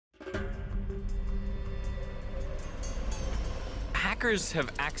Hackers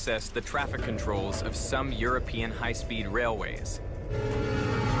have accessed the traffic controls of some European high-speed railways.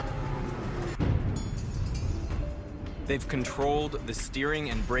 They've controlled the steering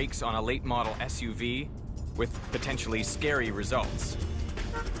and brakes on a late-model SUV with potentially scary results.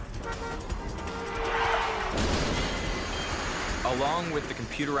 Along with the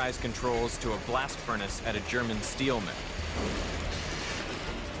computerized controls to a blast furnace at a German steel mill.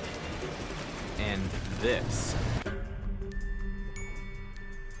 And this.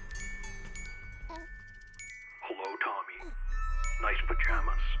 Hello, Tommy. Nice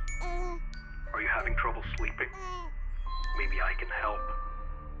pajamas. Are you having trouble sleeping? Maybe I can help.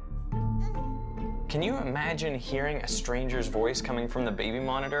 Can you imagine hearing a stranger's voice coming from the baby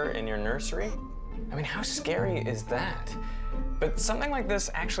monitor in your nursery? I mean, how scary is that? But something like this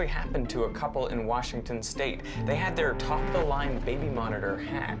actually happened to a couple in Washington State. They had their top-of-the-line baby monitor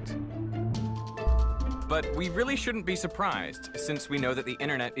hacked. But we really shouldn't be surprised, since we know that the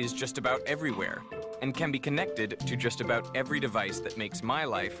internet is just about everywhere and can be connected to just about every device that makes my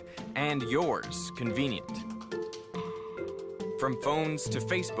life and yours convenient. From phones to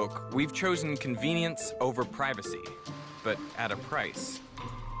Facebook, we've chosen convenience over privacy, but at a price.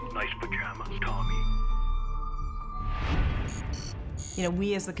 Nice pajamas, Tommy. You know,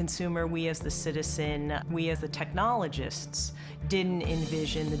 we as the consumer, we as the citizen, we as the technologists didn't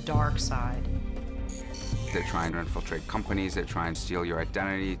envision the dark side. They're trying to infiltrate companies, they're trying to steal your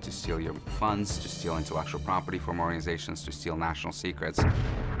identity, to steal your funds, to steal intellectual property from organizations, to steal national secrets.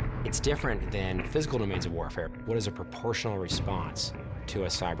 It's different than physical domains of warfare. What is a proportional response to a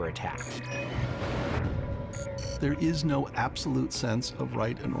cyber attack? There is no absolute sense of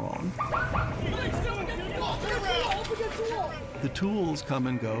right and wrong. The tools come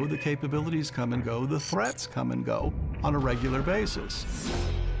and go, the capabilities come and go, the threats come and go on a regular basis.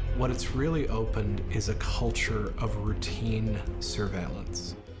 What it's really opened is a culture of routine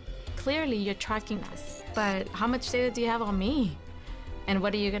surveillance. Clearly, you're tracking us, but how much data do you have on me? And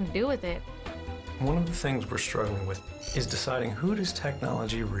what are you going to do with it? One of the things we're struggling with is deciding, who does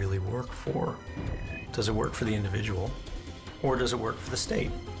technology really work for? Does it work for the individual? Or does it work for the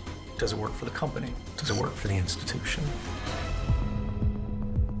state? Does it work for the company? Does it work for the institution?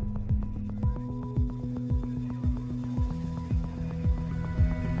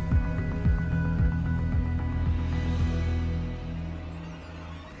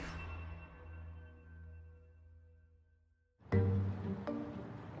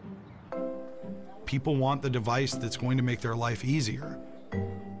 People want the device that's going to make their life easier.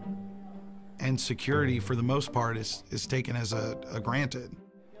 And security, for the most part, is taken as a granted.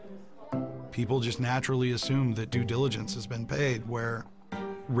 People just naturally assume that due diligence has been paid, where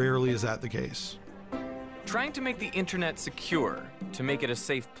rarely is that the case. Trying to make the internet secure, to make it a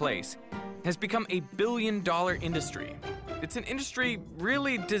safe place, has become a billion-dollar industry. It's an industry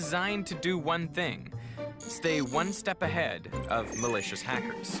really designed to do one thing: stay one step ahead of malicious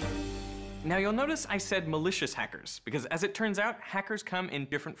hackers. Now you'll notice I said malicious hackers, because as it turns out, hackers come in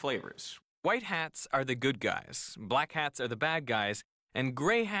different flavors. White hats are the good guys, black hats are the bad guys, and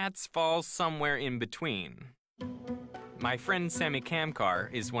gray hats fall somewhere in between. My friend Sammy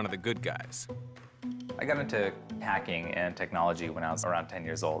Kamkar is one of the good guys. I got into hacking and technology when I was around 10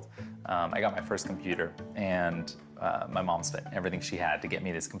 years old. I got my first computer, and my mom spent everything she had to get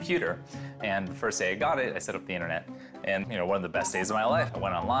me this computer. And the first day I got it, I set up the internet. And, you know, one of the best days of my life, I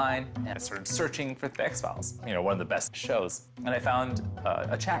went online and I started searching for the X-Files, you know, one of the best shows. And I found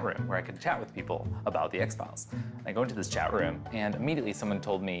a chat room where I could chat with people about the X-Files. I go into this chat room, and immediately someone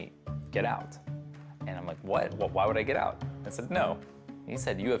told me, "Get out." And I'm like, what? Why would I get out? I said, "No." He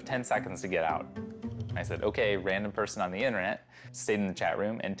said, "You have 10 seconds to get out." I said, "Okay," random person on the internet, stayed in the chat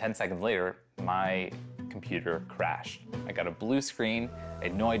room, and 10 seconds later, my computer crashed. I got a blue screen, I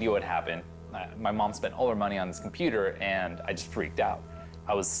had no idea what happened. My mom spent all her money on this computer, and I just freaked out.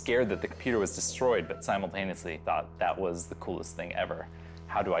 I was scared that the computer was destroyed, but simultaneously thought that was the coolest thing ever.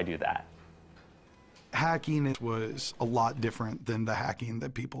 How do I do that? Hacking was a lot different than the hacking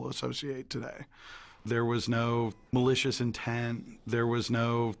that people associate today. There was no malicious intent, there was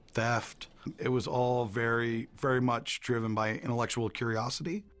no theft. It was all very, very much driven by intellectual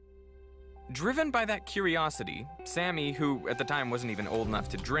curiosity. Driven by that curiosity, Sammy, who at the time wasn't even old enough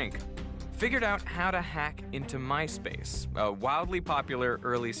to drink, figured out how to hack into MySpace, a wildly popular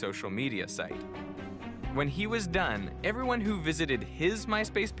early social media site. When he was done, everyone who visited his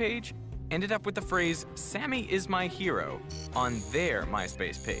MySpace page ended up with the phrase, "Sammy is my hero," on their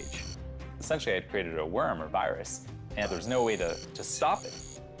MySpace page. Essentially, I had created a worm or virus, and there was no way to stop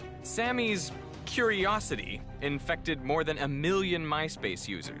it. Sammy's curiosity infected more than 1 million MySpace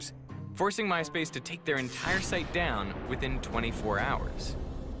users. forcing MySpace to take their entire site down within 24 hours.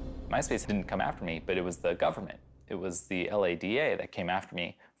 MySpace didn't come after me, but it was the government. It was the LADA that came after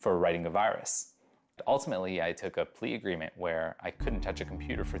me for writing a virus. Ultimately, I took a plea agreement where I couldn't touch a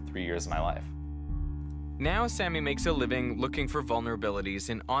computer for 3 years of my life. Now Sammy makes a living looking for vulnerabilities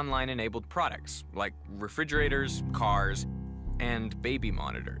in online-enabled products like refrigerators, cars, and baby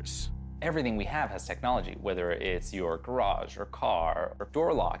monitors. Everything we have has technology, whether it's your garage or car or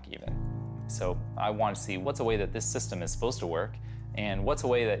door lock even. So I want to see what's a way that this system is supposed to work and what's a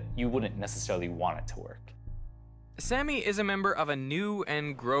way that you wouldn't necessarily want it to work. Sammy is a member of a new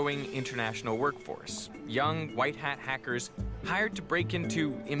and growing international workforce. Young white hat hackers hired to break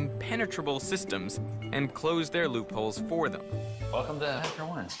into impenetrable systems and close their loopholes for them. Welcome to Hacker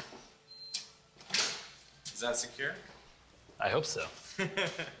One. Is that secure? I hope so.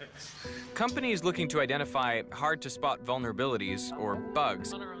 Companies looking to identify hard-to-spot vulnerabilities or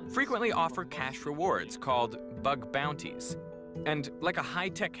bugs frequently offer cash rewards called bug bounties. And like a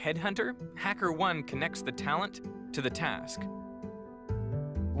high-tech headhunter, HackerOne connects the talent to the task.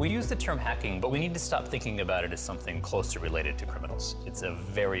 We use the term hacking, but we need to stop thinking about it as something closely related to criminals. It's a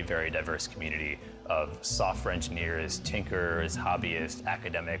very, very diverse community of software engineers, tinkers, hobbyists,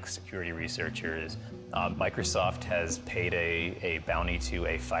 academics, security researchers. Microsoft has paid a bounty to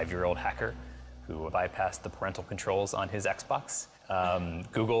a 5-year-old hacker who bypassed the parental controls on his Xbox.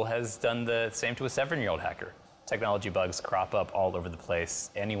 Google has done the same to a 7-year-old hacker. Technology bugs crop up all over the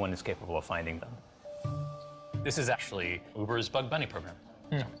place. Anyone is capable of finding them. This is actually Uber's bug bounty program.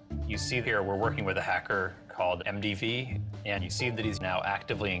 You see here we're working with a hacker called MDV, and you see that he's now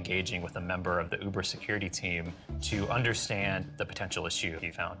actively engaging with a member of the Uber security team to understand the potential issue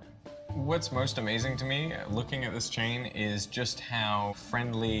he found. What's most amazing to me, looking at this chain, is just how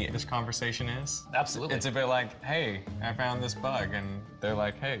friendly this conversation is. Absolutely. It's a bit like, hey, I found this bug, and they're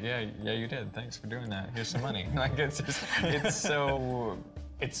like, hey, yeah, you did. Thanks for doing that. Here's some money. Like, it's so...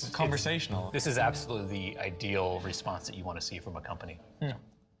 It's conversational. This is absolutely the ideal response that you want to see from a company. Yeah.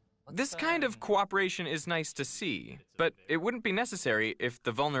 This kind of cooperation is nice to see, but it wouldn't be necessary if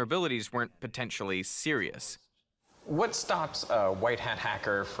the vulnerabilities weren't potentially serious. What stops a white hat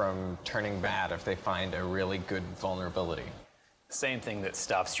hacker from turning bad if they find a really good vulnerability? Same thing that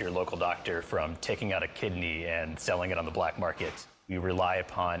stops your local doctor from taking out a kidney and selling it on the black market. We rely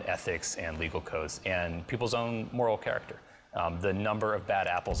upon ethics and legal codes and people's own moral character. The number of bad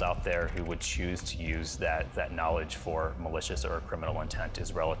apples out there who would choose to use that knowledge for malicious or criminal intent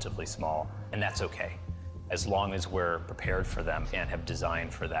is relatively small, and that's okay, as long as we're prepared for them and have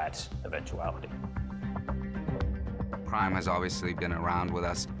designed for that eventuality. Crime has obviously been around with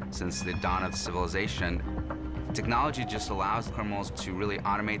us since the dawn of civilization. Technology just allows criminals to really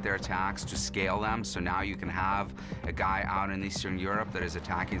automate their attacks, to scale them, so now you can have a guy out in Eastern Europe that is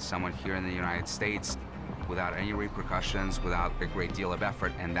attacking someone here in the United States without any repercussions, without a great deal of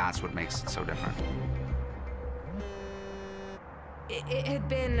effort, and that's what makes it so different. It had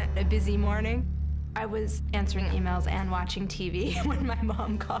been a busy morning. I was answering emails and watching TV when my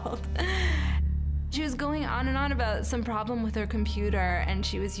mom called. She was going on and on about some problem with her computer, and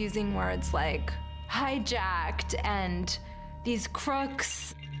she was using words like hijacked and these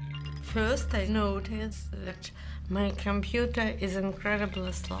crooks. First, I noticed that my computer is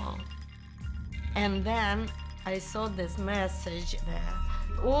incredibly slow. And then I saw this message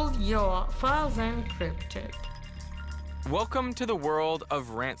there. All your files are encrypted. Welcome to the world of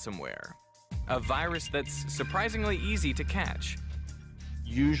ransomware, a virus that's surprisingly easy to catch.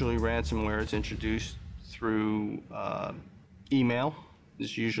 Usually ransomware is introduced through email.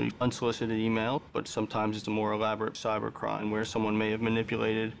 It's usually unsolicited email, but sometimes it's a more elaborate cybercrime where someone may have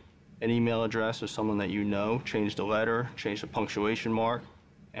manipulated an email address of someone that you know, changed a letter, changed a punctuation mark,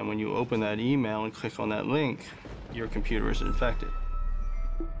 and when you open that email and click on that link, your computer is infected.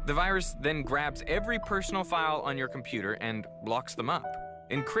 The virus then grabs every personal file on your computer and locks them up,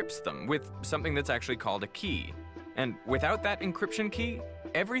 encrypts them with something that's actually called a key. And without that encryption key,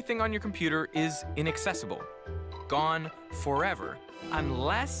 everything on your computer is inaccessible, gone forever,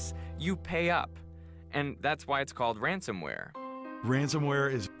 unless you pay up. And that's why it's called ransomware.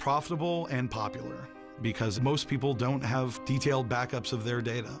 Ransomware is profitable and popular because most people don't have detailed backups of their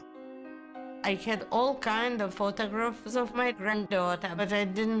data. I had all kind of photographs of my granddaughter, but I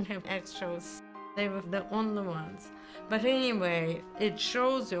didn't have extras. They were the only ones. But anyway, it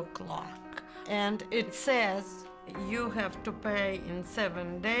shows your clock, and it says you have to pay in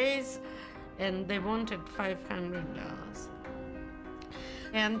 7 days, and they wanted $500.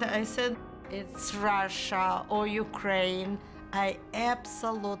 And I said, it's Russia or Ukraine. I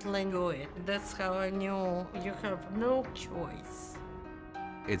absolutely knew it. That's how I knew you have no choice.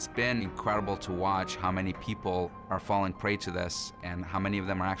 It's been incredible to watch how many people are falling prey to this and how many of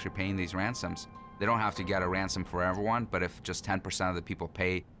them are actually paying these ransoms. They don't have to get a ransom for everyone, but if just 10% of the people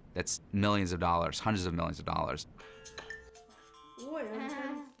pay, that's millions of dollars, hundreds of millions of dollars.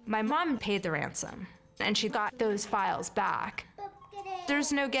 My mom paid the ransom, and she got those files back.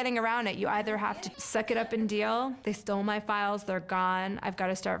 There's no getting around it. You either have to suck it up and deal, they stole my files, they're gone, I've got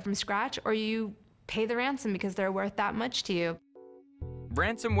to start from scratch, or you pay the ransom because they're worth that much to you.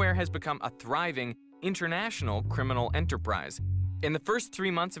 Ransomware has become a thriving international criminal enterprise. In the first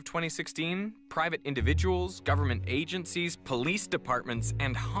 3 months of 2016, private individuals, government agencies, police departments,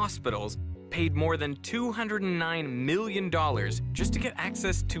 and hospitals paid more than $209 million just to get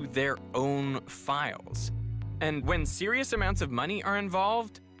access to their own files. And when serious amounts of money are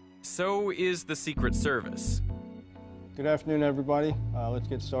involved, so is the Secret Service. Good afternoon, everybody. Let's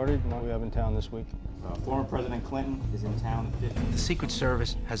get started. What do we have in town this week? Former President Clinton is in town at 50. The Secret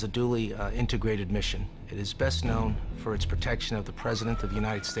Service has a duly integrated mission. It is best known for its protection of the President of the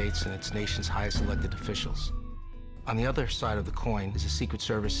United States and its nation's highest elected officials. On the other side of the coin is the Secret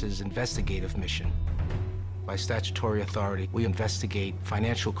Service's investigative mission. By statutory authority, we investigate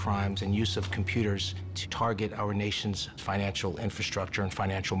financial crimes and use of computers to target our nation's financial infrastructure and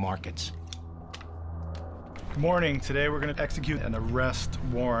financial markets. Good morning. Today we're going to execute an arrest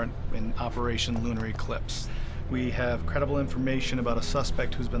warrant in Operation Lunar Eclipse. We have credible information about a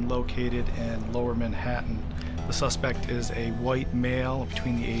suspect who's been located in Lower Manhattan. The suspect is a white male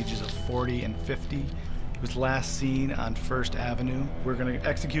between the ages of 40 and 50. He was last seen on First Avenue. We're going to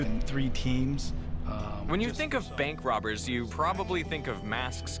execute in 3 teams. When you think of bank robbers, you probably think of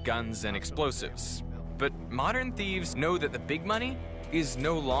masks, guns, and explosives. But modern thieves know that the big money is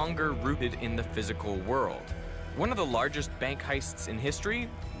no longer rooted in the physical world. One of the largest bank heists in history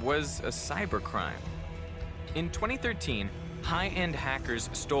was a cybercrime. In 2013, high-end hackers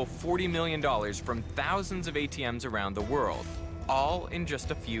stole $40 million from thousands of ATMs around the world, all in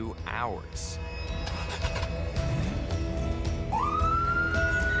just a few hours.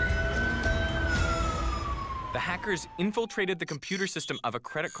 The hackers infiltrated the computer system of a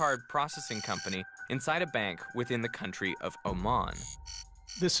credit card processing company inside a bank within the country of Oman.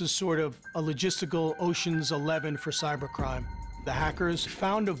 This is sort of a logistical Ocean's 11 for cybercrime. The hackers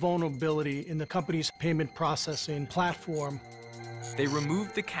found a vulnerability in the company's payment processing platform. They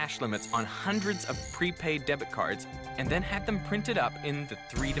removed the cash limits on hundreds of prepaid debit cards and then had them printed up in the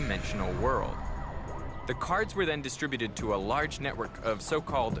 3-dimensional world. The cards were then distributed to a large network of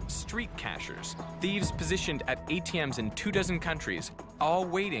so-called street cashers, thieves positioned at ATMs in 24 countries, all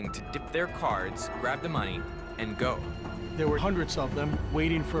waiting to dip their cards, grab the money, and go. There were hundreds of them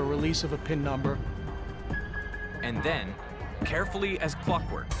waiting for a release of a PIN number. And then, carefully as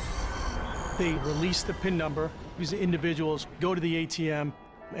clockwork, they released the PIN number. These individuals go to the ATM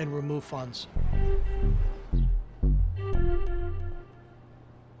and remove funds.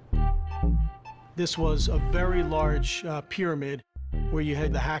 This was a very large pyramid where you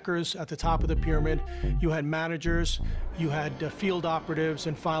had the hackers at the top of the pyramid, you had managers, you had field operatives,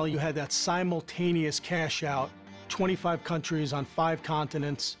 and finally you had that simultaneous cash out, 25 countries on 5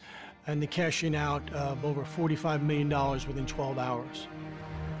 continents, and the cashing out of over $45 million within 12 hours.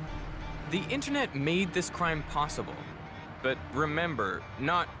 The internet made this crime possible. But remember,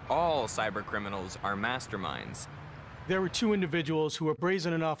 not all cybercriminals are masterminds. There were 2 individuals who were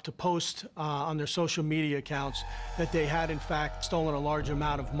brazen enough to post on their social media accounts that they had in fact stolen a large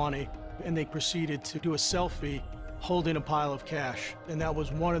amount of money, and they proceeded to do a selfie holding a pile of cash. And that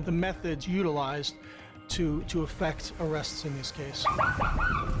was one of the methods utilized to effect arrests in this case.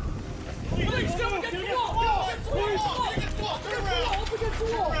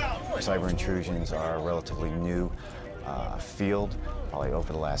 Cyber intrusions are a relatively new field. Probably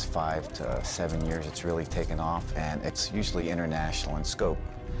over the last 5 to 7 years, it's really taken off, and it's usually international in scope.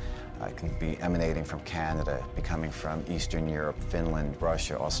 It can be emanating from Canada, coming from Eastern Europe, Finland,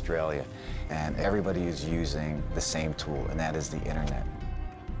 Russia, Australia, and everybody is using the same tool, and that is the internet.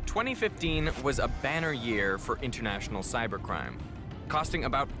 2015 was a banner year for international cybercrime, costing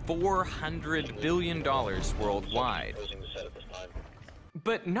about $400 billion worldwide.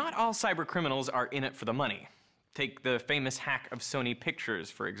 But not all cybercriminals are in it for the money. Take the famous hack of Sony Pictures,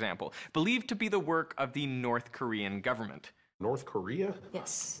 for example, believed to be the work of the North Korean government. North Korea?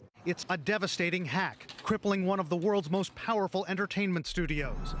 Yes. It's a devastating hack, crippling one of the world's most powerful entertainment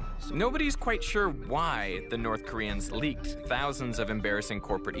studios. Nobody's quite sure why the North Koreans leaked thousands of embarrassing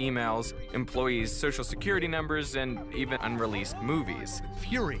corporate emails, employees' social security numbers, and even unreleased movies.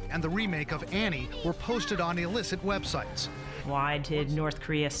 Fury and the remake of Annie were posted on illicit websites. Why did North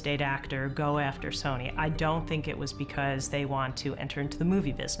Korea state actor go after Sony? I don't think it was because they want to enter into the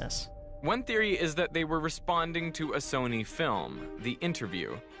movie business. One theory is that they were responding to a Sony film, The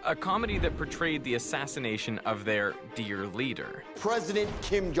Interview, a comedy that portrayed the assassination of their dear leader, President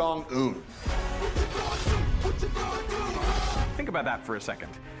Kim Jong-un. Think about that for a second.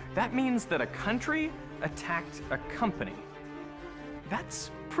 That means that a country attacked a company.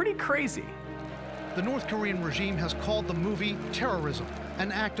 That's pretty crazy. The North Korean regime has called the movie terrorism,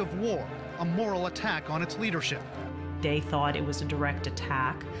 an act of war, a moral attack on its leadership. They thought it was a direct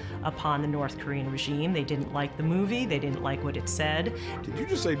attack upon the North Korean regime. They didn't like the movie. They didn't like what it said. Did you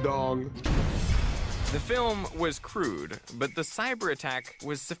just say dong? The film was crude, but the cyber attack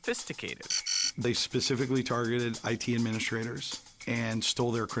was sophisticated. They specifically targeted IT administrators and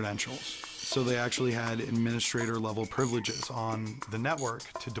stole their credentials. So they actually had administrator-level privileges on the network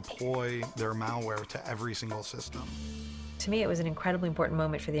to deploy their malware to every single system. To me, it was an incredibly important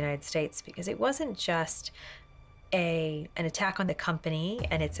moment for the United States because it wasn't just an attack on the company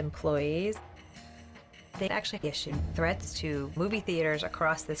and its employees. They actually issued threats to movie theaters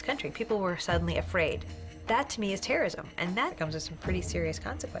across this country. People were suddenly afraid. That, to me, is terrorism, and that comes with some pretty serious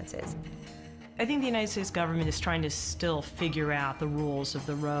consequences. I think the United States government is trying to still figure out the rules of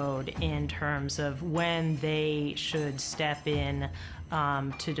the road in terms of when they should step in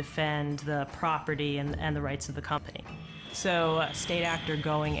to defend the property and the rights of the company. So a state actor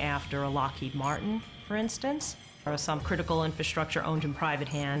going after a Lockheed Martin, for instance, or some critical infrastructure owned in private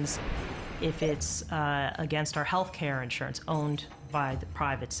hands, if it's against our health care insurance owned by the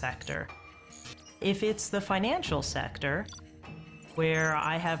private sector. If it's the financial sector, where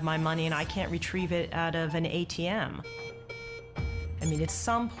I have my money and I can't retrieve it out of an ATM. I mean, at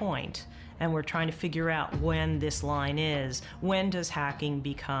some point, and we're trying to figure out when this line is, when does hacking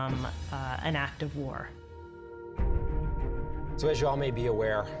become an act of war? So as you all may be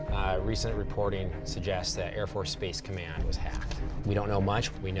aware, recent reporting suggests that Air Force Space Command was hacked. We don't know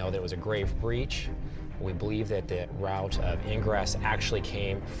much. We know that it was a grave breach. We believe that the route of ingress actually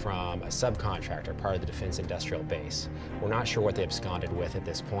came from a subcontractor, part of the Defense Industrial Base. We're not sure what they absconded with at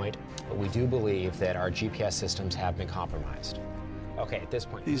this point, but we do believe that our GPS systems have been compromised. Okay, at this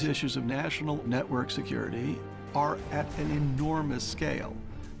point. These issues of national network security are at an enormous scale.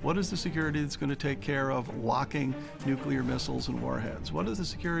 What is the security that's going to take care of locking nuclear missiles and warheads? What is the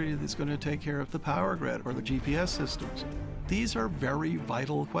security that's going to take care of the power grid or the GPS systems? These are very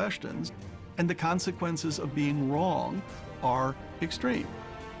vital questions. And the consequences of being wrong are extreme.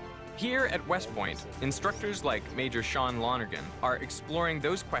 Here at West Point, instructors like Major Sean Lonergan are exploring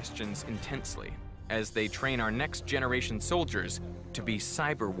those questions intensely as they train our next generation soldiers to be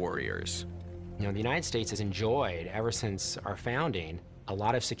cyber warriors. You know, the United States has enjoyed, ever since our founding, a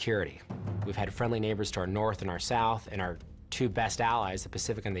lot of security. We've had friendly neighbors to our north and our south, and our two best allies, the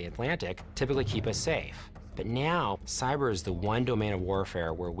Pacific and the Atlantic, typically keep us safe. But now, cyber is the one domain of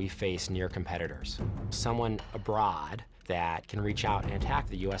warfare where we face near competitors. Someone abroad that can reach out and attack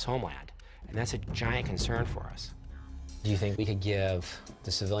the U.S. homeland. And that's a giant concern for us. Do you think we could give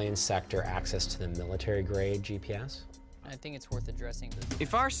the civilian sector access to the military-grade GPS? I think it's worth addressing.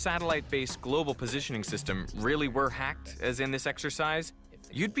 If our satellite-based global positioning system really were hacked, as in this exercise,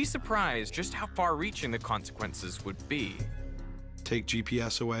 you'd be surprised just how far-reaching the consequences would be. Take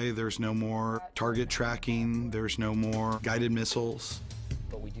GPS away, there's no more target tracking, there's no more guided missiles.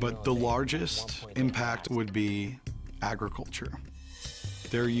 But the largest impact would be agriculture.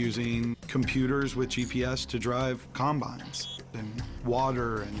 They're using computers with GPS to drive combines and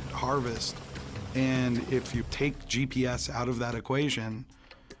water and harvest. And if you take GPS out of that equation,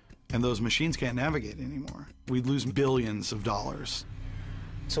 and those machines can't navigate anymore, we'd lose billions of dollars.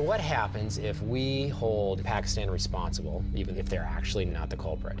 So what happens if we hold Pakistan responsible, even if they're actually not the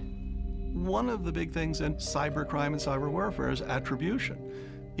culprit? One of the big things in cybercrime and cyber warfare is attribution.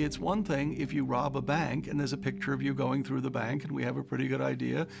 It's one thing if you rob a bank and there's a picture of you going through the bank and we have a pretty good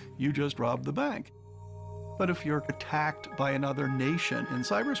idea you just robbed the bank. But if you're attacked by another nation in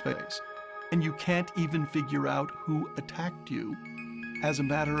cyberspace and you can't even figure out who attacked you, as a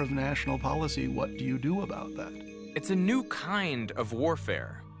matter of national policy, what do you do about that? It's a new kind of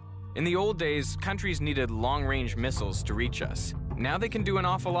warfare. In the old days, countries needed long-range missiles to reach us. Now they can do an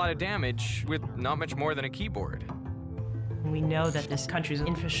awful lot of damage with not much more than a keyboard. We know that this country's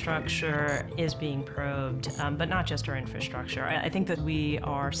infrastructure is being probed, but not just our infrastructure. I think that we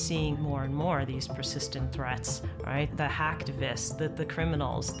are seeing more and more of these persistent threats, right? The hacktivists, the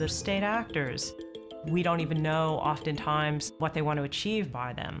criminals, the state actors. We don't even know oftentimes what they want to achieve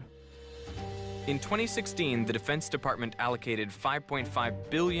by them. In 2016, the Defense Department allocated $5.5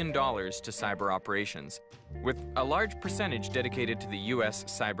 billion to cyber operations, with a large percentage dedicated to the U.S.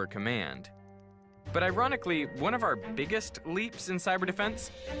 Cyber Command. But ironically, one of our biggest leaps in cyber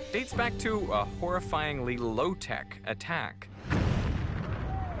defense dates back to a horrifyingly low-tech attack.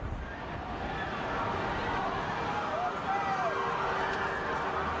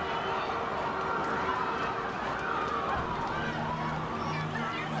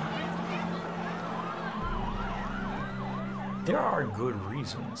 There are good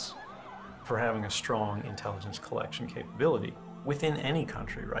reasons for having a strong intelligence collection capability within any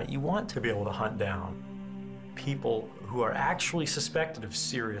country, right? You want to be able to hunt down people who are actually suspected of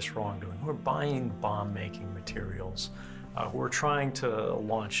serious wrongdoing, who are buying bomb-making materials, who are trying to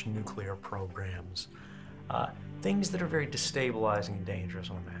launch nuclear programs, things that are very destabilizing and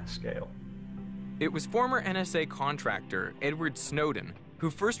dangerous on a mass scale. It was former NSA contractor Edward Snowden who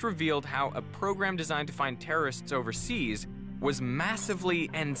first revealed how a program designed to find terrorists overseas was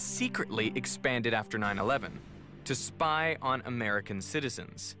massively and secretly expanded after 9/11 to spy on American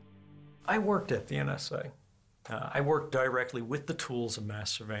citizens. I worked at the NSA. I worked directly with the tools of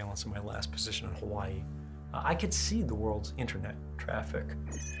mass surveillance in my last position in Hawaii. I could see the world's internet traffic.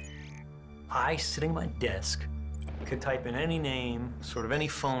 I, sitting at my desk, could type in any name, sort of any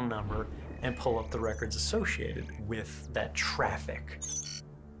phone number, and pull up the records associated with that traffic.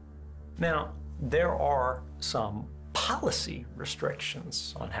 Now, there are some policy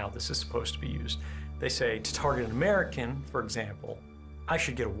restrictions on how this is supposed to be used. They say to target an American, for example, I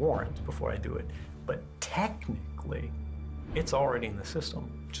should get a warrant before I do it. But technically, it's already in the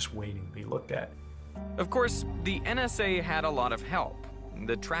system, just waiting to be looked at. Of course, the NSA had a lot of help.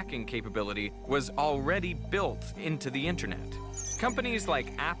 The tracking capability was already built into the internet. Companies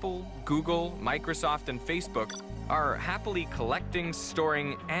like Apple, Google, Microsoft, and Facebook are happily collecting,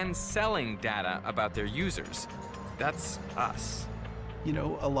 storing, and selling data about their users. That's us. You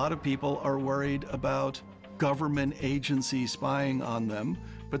know, a lot of people are worried about government agencies spying on them,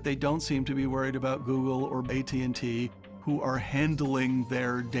 but they don't seem to be worried about Google or AT&T, who are handling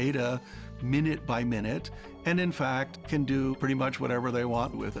their data minute by minute, and in fact can do pretty much whatever they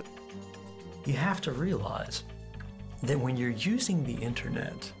want with it. You have to realize that when you're using the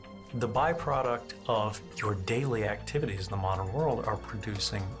internet, the byproduct of your daily activities in the modern world are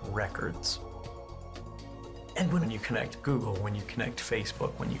producing records. And when you connect Google, when you connect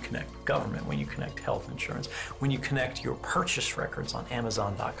Facebook, when you connect government, when you connect health insurance, when you connect your purchase records on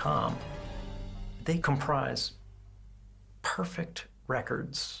Amazon.com, they comprise perfect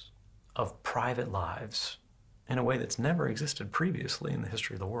records of private lives in a way that's never existed previously in the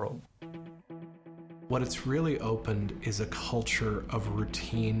history of the world. What it's really opened is a culture of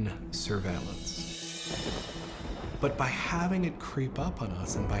routine surveillance. But by having it creep up on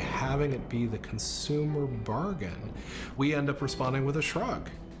us and by having it be the consumer bargain, we end up responding with a shrug.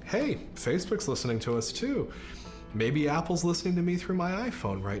 Hey, Facebook's listening to us too. Maybe Apple's listening to me through my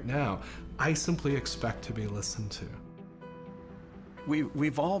iPhone right now. I simply expect to be listened to.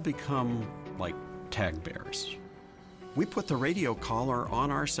 We've all become like tag bears. We put the radio collar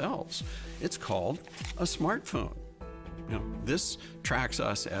on ourselves. It's called a smartphone. You know, this tracks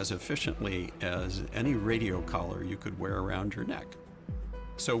us as efficiently as any radio collar you could wear around your neck.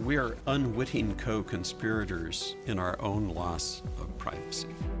 So we're unwitting co-conspirators in our own loss of privacy.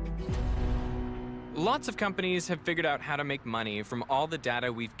 Lots of companies have figured out how to make money from all the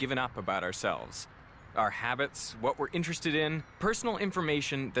data we've given up about ourselves. Our habits, what we're interested in, personal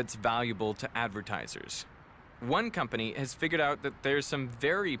information that's valuable to advertisers. One company has figured out that there's some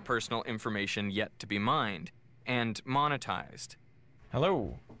very personal information yet to be mined and monetized.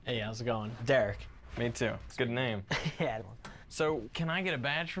 Hello. Hey, how's it going? Derek. Me too. Good name. Yeah. So, can I get a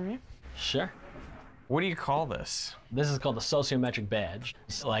badge from you? Sure. What do you call this? This is called a sociometric badge.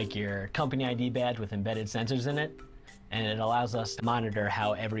 It's like your company ID badge with embedded sensors in it, and it allows us to monitor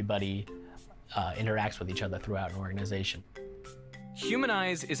how everybody interacts with each other throughout an organization.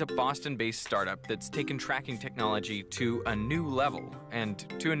 Humanize is a Boston-based startup that's taken tracking technology to a new level and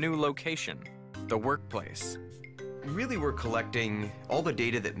to a new location, the workplace. Really, we're collecting all the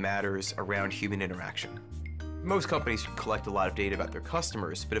data that matters around human interaction. Most companies collect a lot of data about their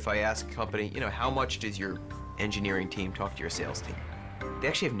customers, but if I ask a company, how much does your engineering team talk to your sales team? They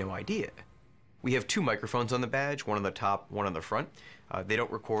actually have no idea. We have 2 microphones on the badge, one on the top, one on the front. They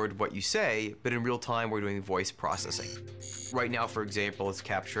don't record what you say, but in real time, we're doing voice processing. Right now, for example, it's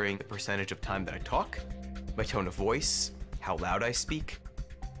capturing the percentage of time that I talk, my tone of voice, how loud I speak.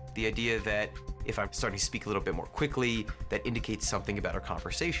 The idea that if I'm starting to speak a little bit more quickly, that indicates something about our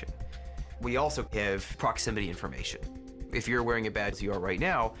conversation. We also have proximity information. If you're wearing a badge as you are right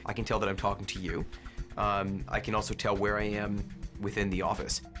now, I can tell that I'm talking to you. I can also tell where I am within the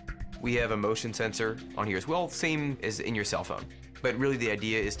office. We have a motion sensor on here as well, same as in your cell phone. But really the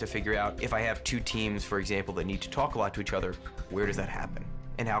idea is to figure out if I have two teams, for example, that need to talk a lot to each other, where does that happen?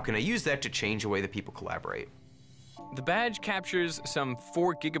 And how can I use that to change the way that people collaborate? The badge captures some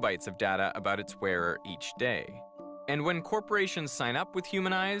 4 gigabytes of data about its wearer each day. And when corporations sign up with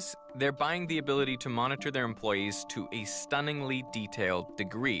Humanize, they're buying the ability to monitor their employees to a stunningly detailed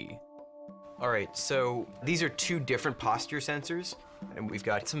degree. All right, so these are 2 different posture sensors, and we've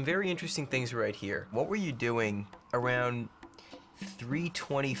got some very interesting things right here. What were you doing around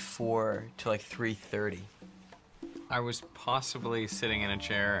 3:24 to like 3:30? I was possibly sitting in a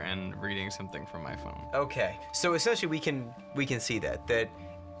chair and reading something from my phone. Okay, so essentially we can see that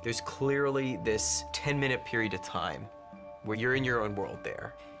there's clearly this 10-minute period of time where you're in your own world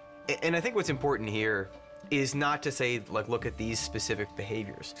there. And I think what's important here is not to say, like, look at these specific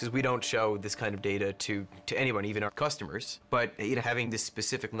behaviors, because we don't show this kind of data to anyone, even our customers. But having this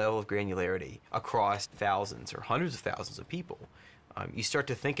specific level of granularity across thousands or hundreds of thousands of people, you start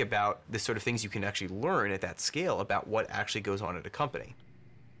to think about the sort of things you can actually learn at that scale about what actually goes on at a company.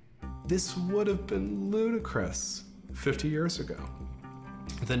 This would have been ludicrous 50 years ago.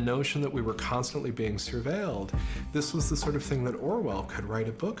 The notion that we were constantly being surveilled, this was the sort of thing that Orwell could write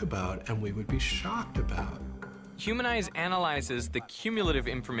a book about and we would be shocked about. Humanize analyzes the cumulative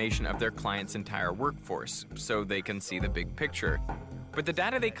information of their clients' entire workforce so they can see the big picture. But the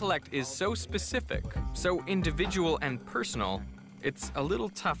data they collect is so specific, so individual and personal, it's a little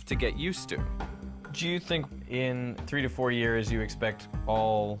tough to get used to. Do you think in 3 to 4 years you expect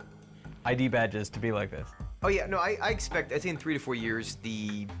all ID badges to be like this? Oh yeah, no, I expect, I'd say in 3 to 4 years,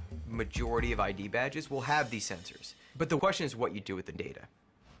 the majority of ID badges will have these sensors. But the question is what you do with the data.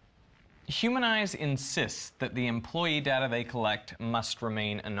 Humanize insists that the employee data they collect must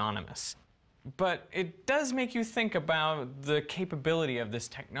remain anonymous. But it does make you think about the capability of this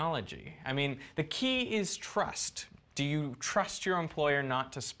technology. I mean, the key is trust. Do you trust your employer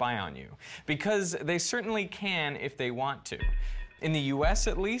not to spy on you? Because they certainly can if they want to. In the US,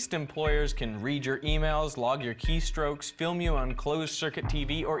 at least, employers can read your emails, log your keystrokes, film you on closed-circuit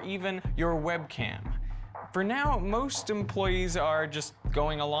TV, or even your webcam. For now, most employees are just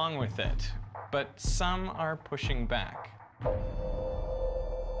going along with it, but some are pushing back.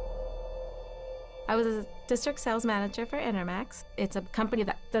 I was a district sales manager for Intermex. It's a company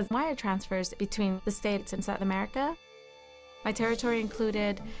that does wire transfers between the States and South America. My territory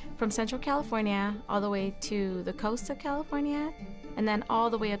included from Central California all the way to the coast of California, and then all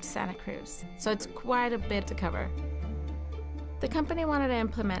the way up to Santa Cruz. So it's quite a bit to cover. The company wanted to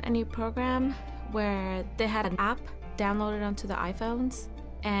implement a new program where they had an app downloaded onto the iPhones,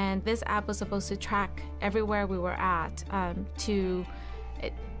 and this app was supposed to track everywhere we were at to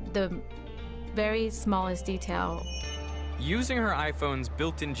the very smallest detail. Using her iPhone's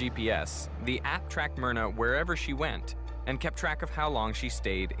built-in GPS, the app tracked Myrna wherever she went and kept track of how long she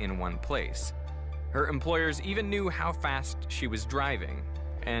stayed in one place. Her employers even knew how fast she was driving,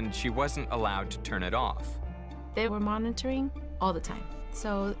 and she wasn't allowed to turn it off. They were monitoring all the time.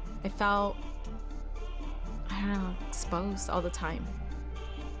 So I felt, exposed all the time.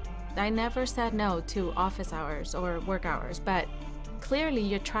 I never said no to office hours or work hours, but clearly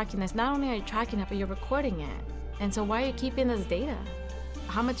you're tracking this. Not only are you tracking it, but you're recording it. And so why are you keeping this data?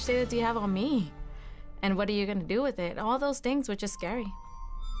 How much data do you have on me? And what are you gonna do with it? All those things were just scary.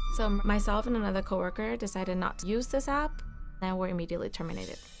 So myself and another coworker decided not to use this app, and were immediately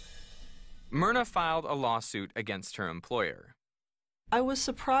terminated. Myrna filed a lawsuit against her employer. I was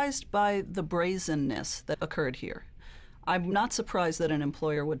surprised by the brazenness that occurred here. I'm not surprised that an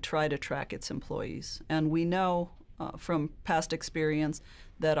employer would try to track its employees. And we know from past experience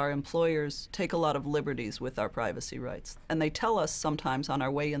that our employers take a lot of liberties with our privacy rights. And they tell us sometimes on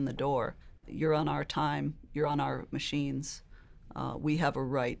our way in the door, you're on our time, you're on our machines, we have a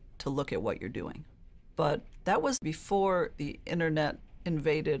right to look at what you're doing. But that was before the internet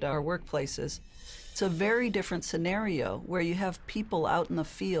invaded our workplaces. It's a very different scenario where you have people out in the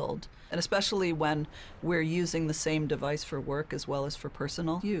field, and especially when we're using the same device for work as well as for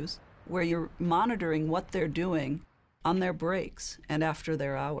personal use, where you're monitoring what they're doing on their breaks and after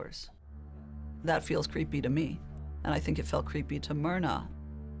their hours. That feels creepy to me, and I think it felt creepy to Myrna.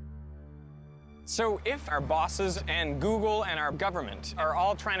 So if our bosses and Google and our government are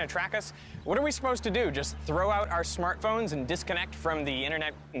all trying to track us, what are we supposed to do? Just throw out our smartphones and disconnect from the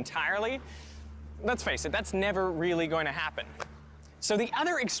internet entirely? Let's face it, that's never really going to happen. So the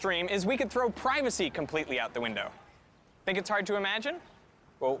other extreme is we could throw privacy completely out the window. Think it's hard to imagine?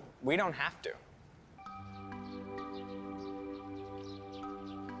 Well, we don't have to.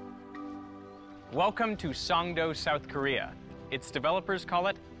 Welcome to Songdo, South Korea. Its developers call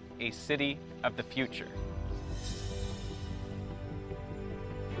it a city of the future.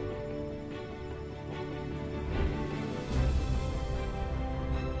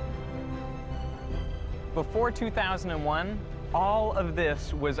 Before 2001, all of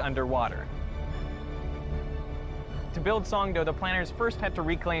this was underwater. To build Songdo, the planners first had to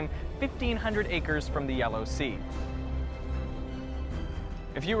reclaim 1,500 acres from the Yellow Sea.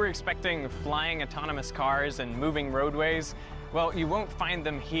 If you were expecting flying autonomous cars and moving roadways, well, you won't find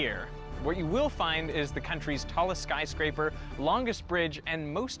them here. What you will find is the country's tallest skyscraper, longest bridge,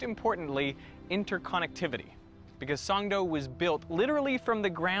 and most importantly, interconnectivity. Because Songdo was built literally from the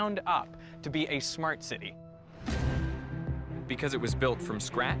ground up to be a smart city. Because it was built from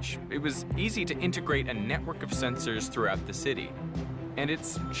scratch, it was easy to integrate a network of sensors throughout the city. And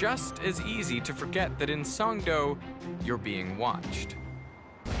it's just as easy to forget that in Songdo, you're being watched.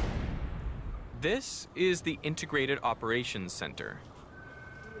 This is the Integrated Operations Center.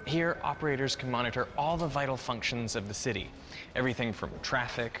 Here, operators can monitor all the vital functions of the city. Everything from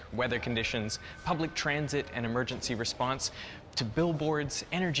traffic, weather conditions, public transit and emergency response, to billboards,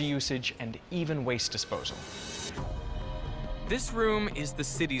 energy usage, and even waste disposal. This room is the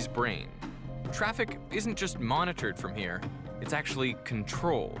city's brain. Traffic isn't just monitored from here, it's actually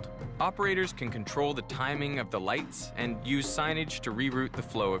controlled. Operators can control the timing of the lights and use signage to reroute the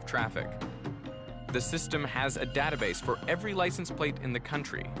flow of traffic. The system has a database for every license plate in the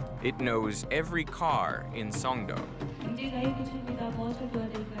country. It knows every car in Songdo.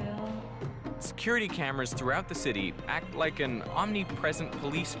 Security cameras throughout the city act like an omnipresent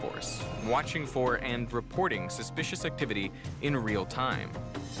police force, watching for and reporting suspicious activity in real time.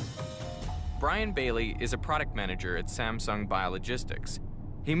 Brian Bailey is a product manager at Samsung Biologistics.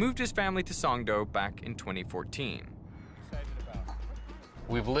 He moved his family to Songdo back in 2014.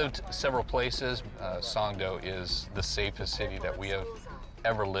 We've lived several places. Songdo is the safest city that we have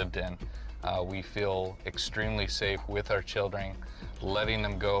ever lived in. We feel extremely safe with our children, letting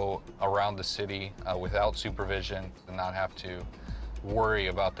them go around the city without supervision and not have to worry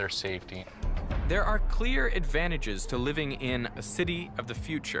about their safety. There are clear advantages to living in a city of the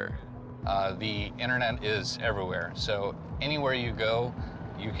future. The internet is everywhere, so anywhere you go,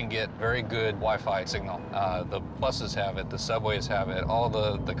 you can get very good Wi-Fi signal. The buses have it, the subways have it, all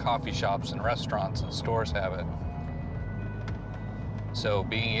the coffee shops and restaurants and stores have it. So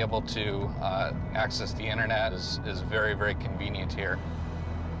being able to access the internet is very, very convenient here.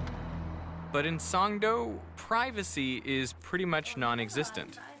 But in Songdo, privacy is pretty much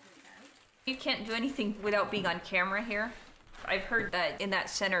non-existent. You can't do anything without being on camera here. I've heard that in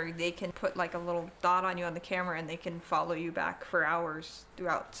that center, they can put like a little dot on you on the camera and they can follow you back for hours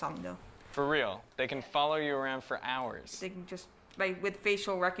throughout Songdo. For real, they can follow you around for hours. They can just, with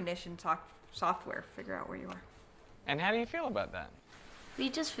facial recognition software, figure out where you are. And how do you feel about that? We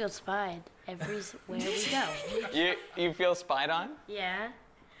just feel spied everywhere we go. You feel spied on? Yeah.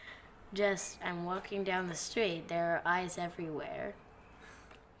 Just, I'm walking down the street, there are eyes everywhere.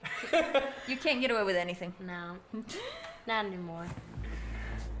 You can't get away with anything. No. Not anymore.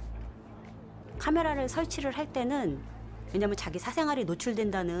 카메라를 설치를 할 때는 왜냐면 자기 사생활이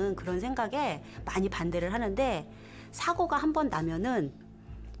노출된다는 그런 생각에 많이 반대를 하는데 사고가 한 번 나면은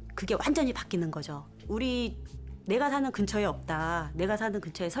그게 완전히 바뀌는 거죠. 내가 사는 근처에 없다. 내가 사는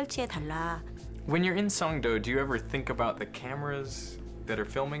근처에 설치해 달라. When you're in Songdo, do you ever think about the cameras that are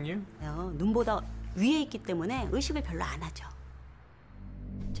filming you? 눈보다 위에 있기 때문에 의식을 별로 안 하죠.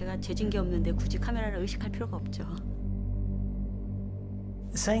 제가 재진 게 없는데 굳이 카메라를 의식할 필요가 없죠.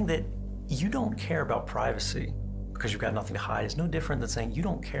 Saying that you don't care about privacy because you've got nothing to hide is no different than saying you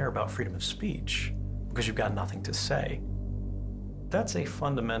don't care about freedom of speech because you've got nothing to say. That's a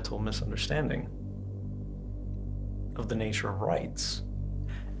fundamental misunderstanding of the nature of rights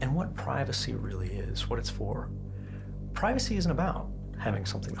and what privacy really is, what it's for. Privacy isn't about having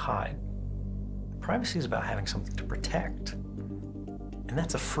something to hide. Privacy is about having something to protect. And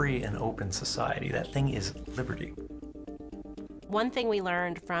that's a free and open society. That thing is liberty. One thing we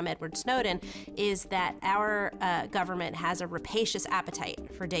learned from Edward Snowden is that our government has a rapacious appetite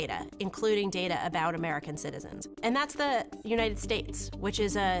for data, including data about American citizens. And that's the United States, which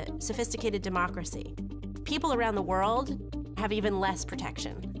is a sophisticated democracy. People around the world have even less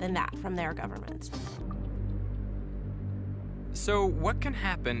protection than that from their governments. So what can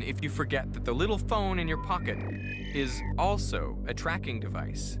happen if you forget that the little phone in your pocket is also a tracking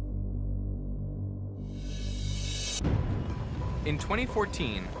device? In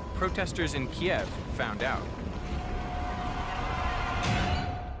 2014, protesters in Kiev found out.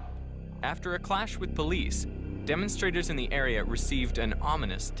 After a clash with police, demonstrators in the area received an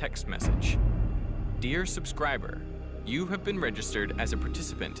ominous text message. Dear subscriber, you have been registered as a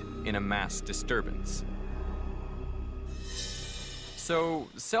participant in a mass disturbance. So,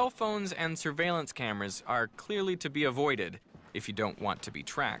 cell phones and surveillance cameras are clearly to be avoided if you don't want to be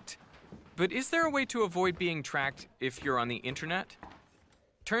tracked. But is there a way to avoid being tracked if you're on the internet?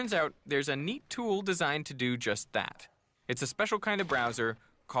 Turns out there's a neat tool designed to do just that. It's a special kind of browser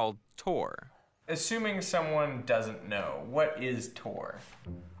called Tor. Assuming someone doesn't know, what is Tor?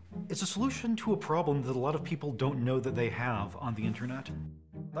 It's a solution to a problem that a lot of people don't know that they have on the internet.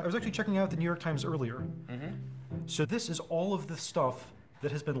 I was actually checking out the New York Times earlier. So this is all of the stuff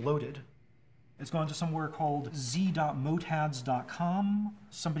that has been loaded. It's gone to somewhere called z.motads.com,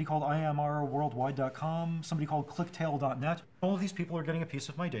 somebody called imrworldwide.com, somebody called clicktail.net. All of these people are getting a piece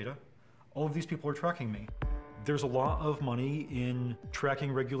of my data. All of these people are tracking me. There's a lot of money in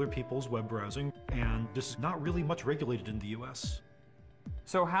tracking regular people's web browsing, and this is not really much regulated in the US.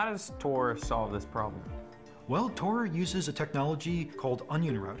 So how does Tor solve this problem? Well, Tor uses a technology called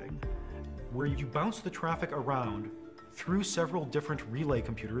onion routing, where you bounce the traffic around through several different relay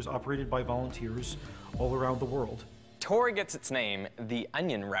computers operated by volunteers all around the world. Tor gets its name, the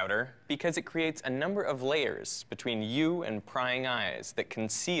onion router, because it creates a number of layers between you and prying eyes that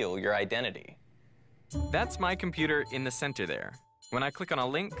conceal your identity. That's my computer in the center there. When I click on a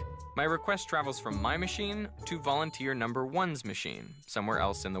link, my request travels from my machine to volunteer number 1's machine, somewhere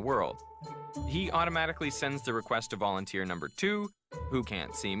else in the world. He automatically sends the request to volunteer number 2, who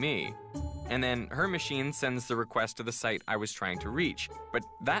can't see me. And then her machine sends the request to the site I was trying to reach. But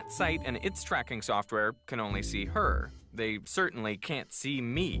that site and its tracking software can only see her. They certainly can't see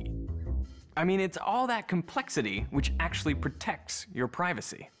me. I mean, it's all that complexity which actually protects your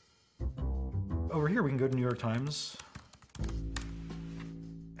privacy. Over here, we can go to New York Times.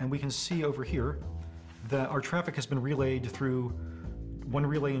 And we can see over here that our traffic has been relayed through one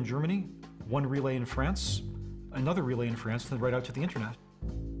relay in Germany, one relay in France, another relay in France, and then right out to the internet.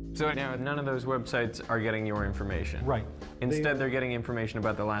 So now none of those websites are getting your information? Right. Instead, they're getting information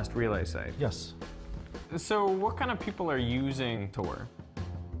about the last relay site? Yes. So what kind of people are using Tor?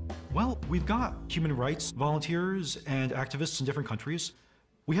 Well, we've got human rights volunteers and activists in different countries.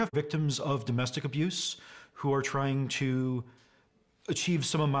 We have victims of domestic abuse who are trying to achieve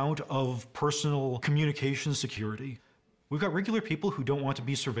some amount of personal communication security. We've got regular people who don't want to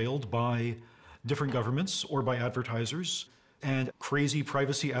be surveilled by different governments or by advertisers, and crazy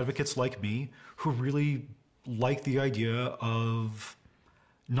privacy advocates like me who really like the idea of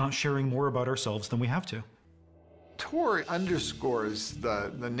not sharing more about ourselves than we have to. Tor underscores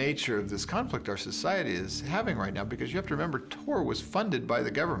the nature of this conflict our society is having right now, because you have to remember Tor was funded by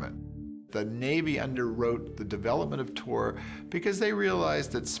the government. The Navy underwrote the development of Tor because they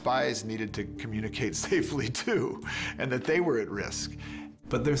realized that spies needed to communicate safely too, and that they were at risk.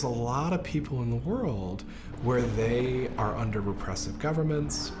 But there's a lot of people in the world where they are under repressive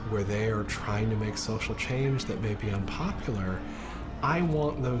governments, where they are trying to make social change that may be unpopular. I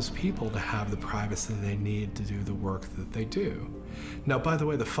want those people to have the privacy they need to do the work that they do. Now, by the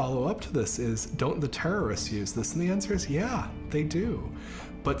way, the follow-up to this is, don't the terrorists use this? And the answer is, yeah, they do.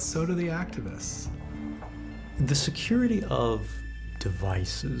 But so do the activists. The security of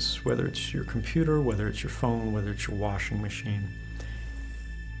devices, whether it's your computer, whether it's your phone, whether it's your washing machine,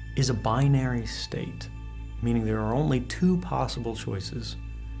 is a binary state, meaning there are only two possible choices.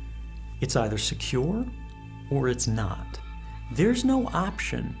 It's either secure or it's not. There's no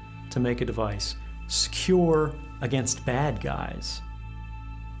option to make a device secure against bad guys,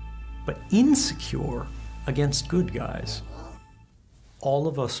 but insecure against good guys. All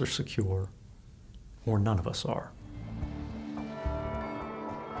of us are secure, or none of us are.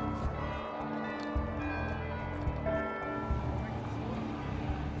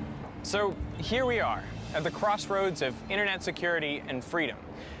 So here we are, at the crossroads of internet security and freedom.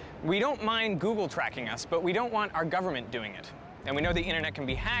 We don't mind Google tracking us, but we don't want our government doing it. And we know the internet can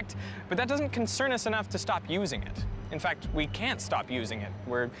be hacked, but that doesn't concern us enough to stop using it. In fact, we can't stop using it.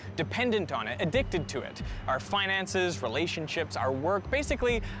 We're dependent on it, addicted to it. Our finances, relationships, our work,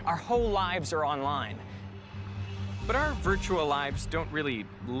 basically our whole lives are online. But our virtual lives don't really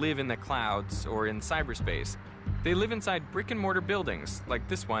live in the clouds or in cyberspace. They live inside brick and mortar buildings like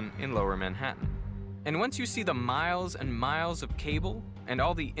this one in Lower Manhattan. And once you see the miles and miles of cable and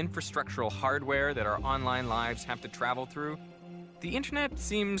all the infrastructural hardware that our online lives have to travel through, the internet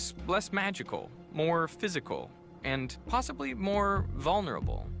seems less magical, more physical, and possibly more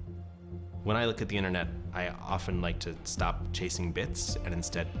vulnerable. When I look at the internet, I often like to stop chasing bits and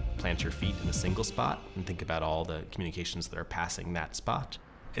instead plant your feet in a single spot and think about all the communications that are passing that spot.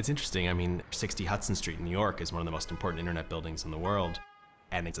 It's interesting, I mean, 60 Hudson Street in New York is one of the most important internet buildings in the world,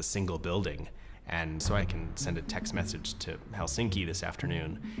 and it's a single building. And so I can send a text message to Helsinki this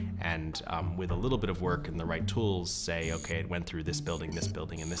afternoon and with a little bit of work and the right tools say, okay, it went through this building, and this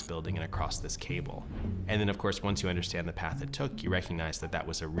building, and across this cable. And then of course, once you understand the path it took, you recognize that that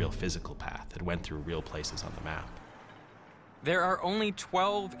was a real physical path. It went through real places on the map. There are only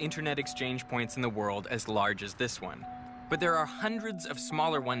 12 internet exchange points in the world as large as this one, but there are hundreds of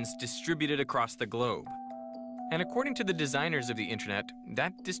smaller ones distributed across the globe. And according to the designers of the internet,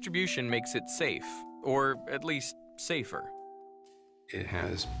 that distribution makes it safe, or at least safer. It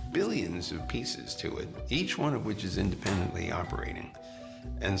has billions of pieces to it, each one of which is independently operating.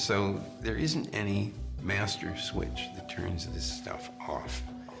 And so there isn't any master switch that turns this stuff off.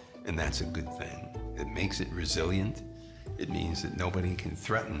 And that's a good thing. It makes it resilient. It means that nobody can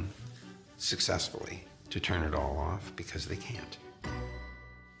threaten successfully to turn it all off because they can't.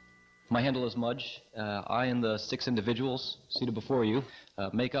 My handle is Mudge. I and the 6 individuals seated before you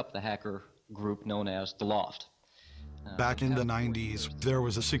make up the hacker group known as The Loft. Back in the 90s, there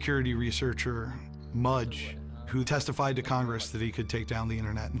was a security researcher, Mudge, who testified to Congress that he could take down the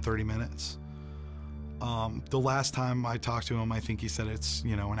internet in 30 minutes. The last time I talked to him, I think he said it's,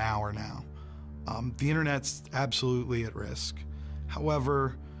 an hour now. The internet's absolutely at risk.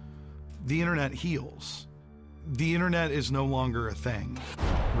 However, the internet heals. The internet is no longer a thing,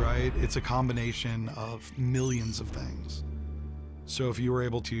 right? It's a combination of millions of things. So if you were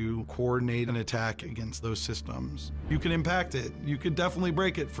able to coordinate an attack against those systems, you can impact it. You could definitely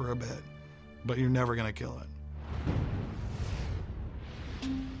break it for a bit, but you're never gonna kill it.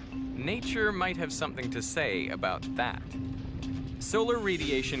 Nature might have something to say about that. Solar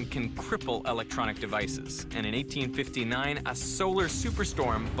radiation can cripple electronic devices, and in 1859, a solar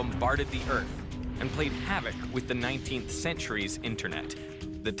superstorm bombarded the Earth and played havoc with the 19th century's internet,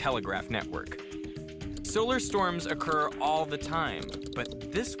 the telegraph network. Solar storms occur all the time,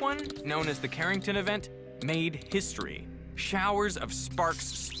 but this one, known as the Carrington event, made history. Showers of sparks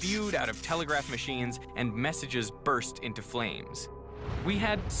spewed out of telegraph machines and messages burst into flames. We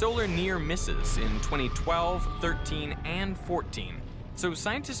had solar near misses in 2012, 13, and 14, so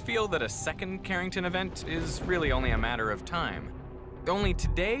scientists feel that a second Carrington event is really only a matter of time. Only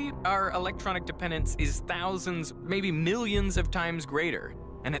today, our electronic dependence is thousands, maybe millions of times greater.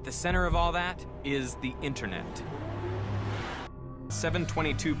 And at the center of all that is the internet.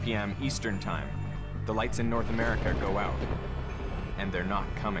 7:22 p.m. Eastern Time. The lights in North America go out. And they're not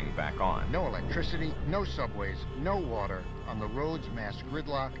coming back on. No electricity, no subways, no water. On the roads, mass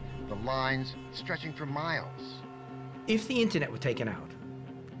gridlock, the lines stretching for miles. If the internet were taken out,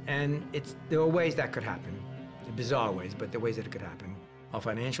 and there are ways that could happen, bizarre ways, but there are ways that it could happen. Our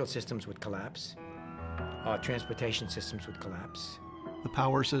financial systems would collapse. Our transportation systems would collapse. The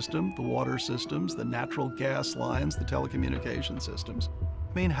power system, the water systems, the natural gas lines, the telecommunication systems.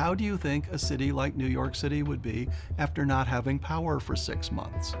 I mean, how do you think a city like New York City would be after not having power for 6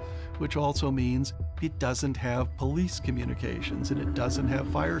 months? Which also means it doesn't have police communications, and it doesn't have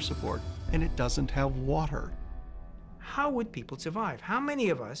fire support, and it doesn't have water. How would people survive? How many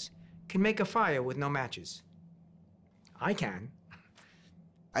of us can make a fire with no matches? I can.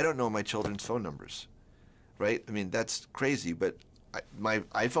 I don't know my children's phone numbers, right? I mean, that's crazy, but my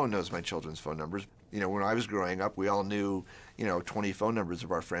iPhone knows my children's phone numbers. When I was growing up, we all knew, 20 phone numbers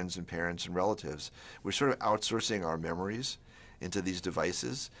of our friends and parents and relatives. We're sort of outsourcing our memories into these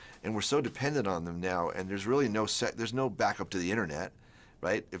devices, and we're so dependent on them now, and there's really there's no backup to the internet,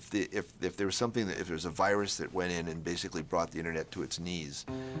 right? If there was if there's a virus that went in and basically brought the internet to its knees,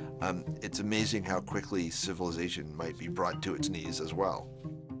 it's amazing how quickly civilization might be brought to its knees as well.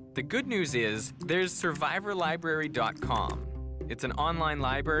 The good news is there's survivorlibrary.com. It's an online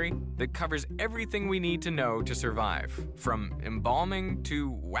library that covers everything we need to know to survive, from embalming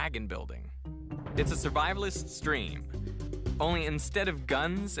to wagon building. It's a survivalist stream. Only instead of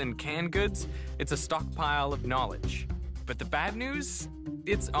guns and canned goods, it's a stockpile of knowledge. But the bad news?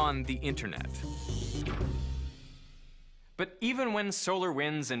 It's on the internet. But even when solar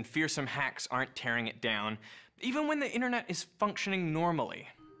winds and fearsome hacks aren't tearing it down, even when the internet is functioning normally,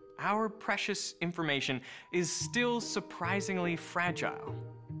 our precious information is still surprisingly fragile.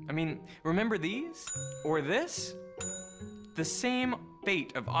 I mean, remember these? Or this? The same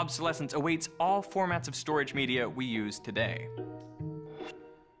fate of obsolescence awaits all formats of storage media we use today.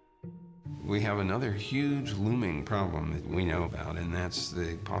 We have another huge looming problem that we know about, and that's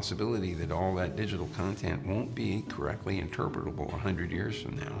the possibility that all that digital content won't be correctly interpretable 100 years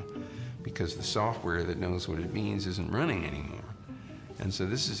from now, because the software that knows what it means isn't running anymore. And so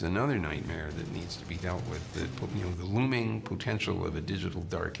this is another nightmare that needs to be dealt with, the looming potential of a digital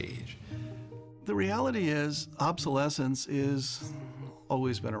dark age. The reality is obsolescence is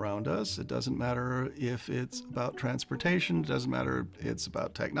always been around us. It doesn't matter if it's about transportation, it doesn't matter if it's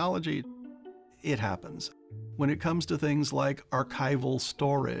about technology. It happens. When it comes to things like archival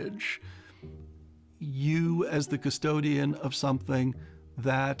storage, you as the custodian of something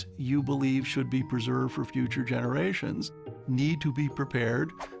that you believe should be preserved for future generations need to be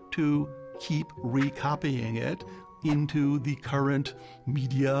prepared to keep recopying it into the current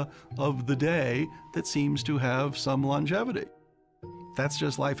media of the day that seems to have some longevity. That's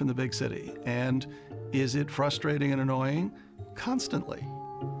just life in the big city. And is it frustrating and annoying? Constantly.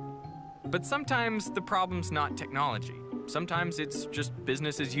 But sometimes the problem's not technology. Sometimes it's just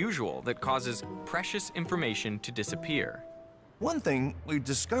business as usual that causes precious information to disappear. One thing we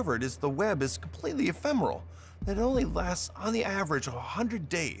discovered is the web is completely ephemeral. It only lasts, on the average, 100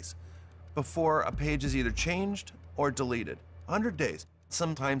 days before a page is either changed or deleted. 100 days.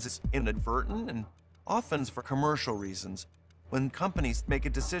 Sometimes it's inadvertent, and often it's for commercial reasons. When companies make a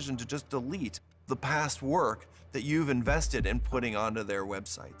decision to just delete the past work that you've invested in putting onto their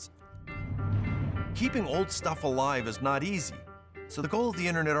websites. Keeping old stuff alive is not easy. So the goal of the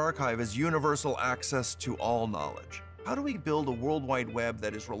Internet Archive is universal access to all knowledge. How do we build a World Wide Web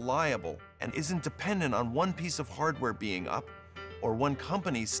that is reliable and isn't dependent on one piece of hardware being up or one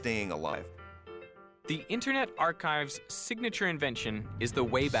company staying alive? The Internet Archive's signature invention is the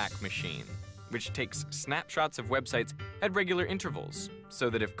Wayback Machine, which takes snapshots of websites at regular intervals, so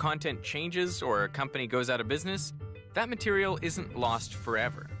that if content changes or a company goes out of business, that material isn't lost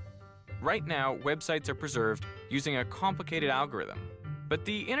forever. Right now, websites are preserved using a complicated algorithm, but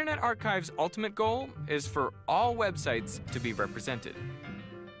the Internet Archive's ultimate goal is for all websites to be represented.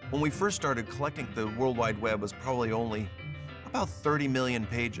 When we first started collecting, the World Wide Web was probably only about 30 million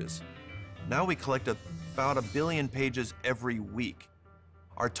pages. Now we collect about 1 billion pages every week.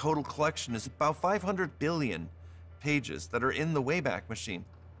 Our total collection is about 500 billion pages that are in the Wayback Machine.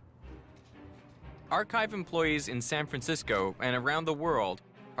 Archive employees in San Francisco and around the world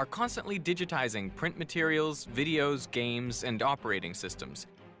are constantly digitizing print materials, videos, games, and operating systems.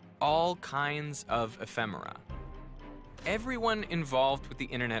 All kinds of ephemera. Everyone involved with the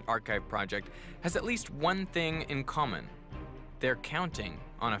Internet Archive project has at least one thing in common. They're counting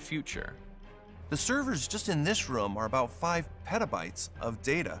on a future. The servers just in this room are about 5 petabytes of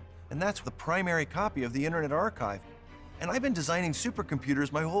data, and that's the primary copy of the Internet Archive. And I've been designing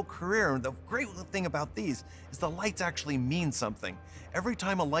supercomputers my whole career, and the great thing about these is the lights actually mean something. Every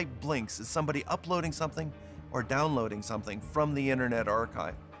time a light blinks is somebody uploading something or downloading something from the Internet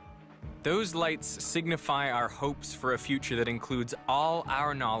Archive. Those lights signify our hopes for a future that includes all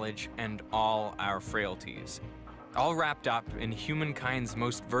our knowledge and all our frailties, all wrapped up in humankind's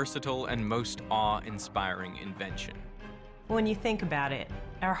most versatile and most awe-inspiring invention. When you think about it,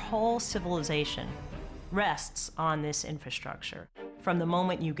 our whole civilization rests on this infrastructure. From the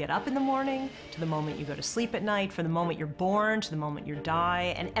moment you get up in the morning, to the moment you go to sleep at night, from the moment you're born to the moment you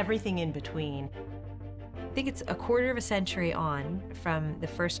die, and everything in between. I think it's a quarter of a century on from the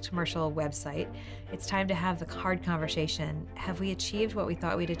first commercial website. It's time to have the hard conversation. Have we achieved what we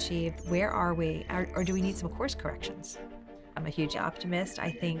thought we'd achieve? Where are we? Or do we need some course corrections? I'm a huge optimist. I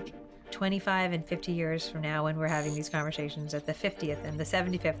think 25 and 50 years from now, when we're having these conversations at the 50th and the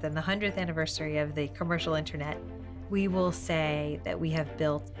 75th and the 100th anniversary of the commercial internet, we will say that we have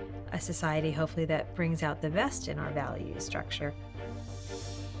built a society, hopefully, that brings out the best in our value structure.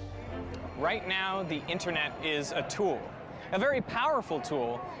 Right now, the internet is a tool. A very powerful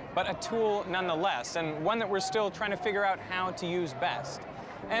tool, but a tool nonetheless, and one that we're still trying to figure out how to use best.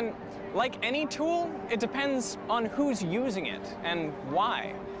 And like any tool, it depends on who's using it and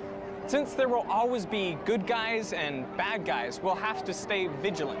why. Since there will always be good guys and bad guys, we'll have to stay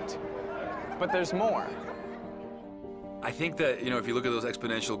vigilant. But there's more. I think that, if you look at those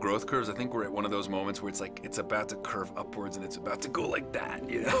exponential growth curves, I think we're at one of those moments where it's like, it's about to curve upwards and it's about to go like that,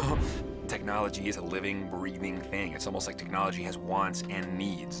 Technology is a living, breathing thing. It's almost like technology has wants and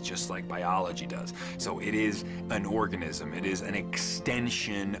needs, just like biology does. So it is an organism. It is an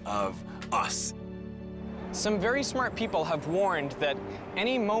extension of us. Some very smart people have warned that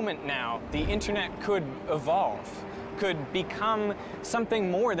any moment now, the internet could evolve, could become something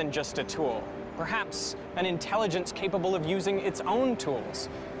more than just a tool. Perhaps an intelligence capable of using its own tools.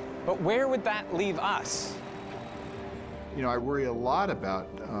 But where would that leave us? I worry a lot about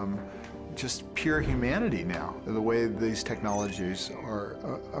just pure humanity now, the way these technologies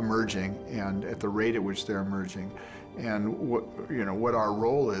are emerging and at the rate at which they're emerging, and what our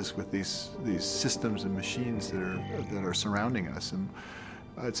role is with these systems and machines that are surrounding us. And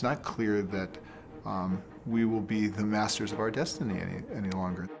it's not clear that we will be the masters of our destiny any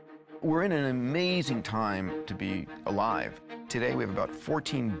longer. We're in an amazing time to be alive. Today we have about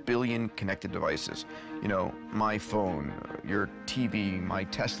 14 billion connected devices. You know, my phone, your TV, my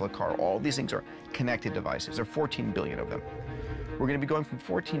Tesla car, all these things are connected devices. There are 14 billion of them. We're going to be going from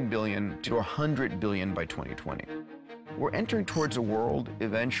 14 billion to 100 billion by 2020. We're entering towards a world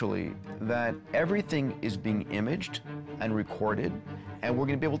eventually that everything is being imaged and recorded, and we're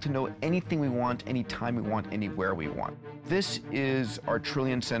going to be able to know anything we want, anytime we want, anywhere we want. This is our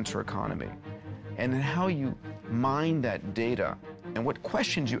trillion sensor economy. And how you mine that data and what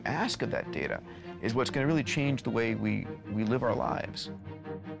questions you ask of that data is what's going to really change the way we live our lives.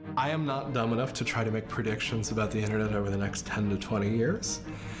 I am not dumb enough to try to make predictions about the internet over the next 10 to 20 years.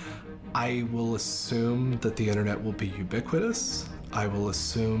 I will assume that the internet will be ubiquitous. I will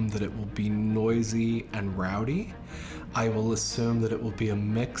assume that it will be noisy and rowdy. I will assume that it will be a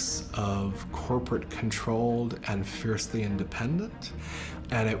mix of corporate controlled and fiercely independent.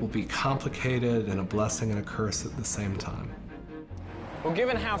 And it will be complicated and a blessing and a curse at the same time. Well,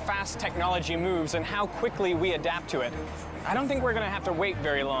 given how fast technology moves and how quickly we adapt to it, I don't think we're going to have to wait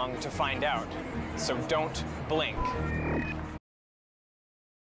very long to find out. So don't blink.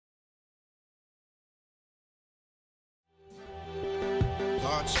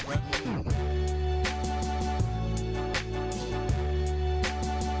 Blood, sweat,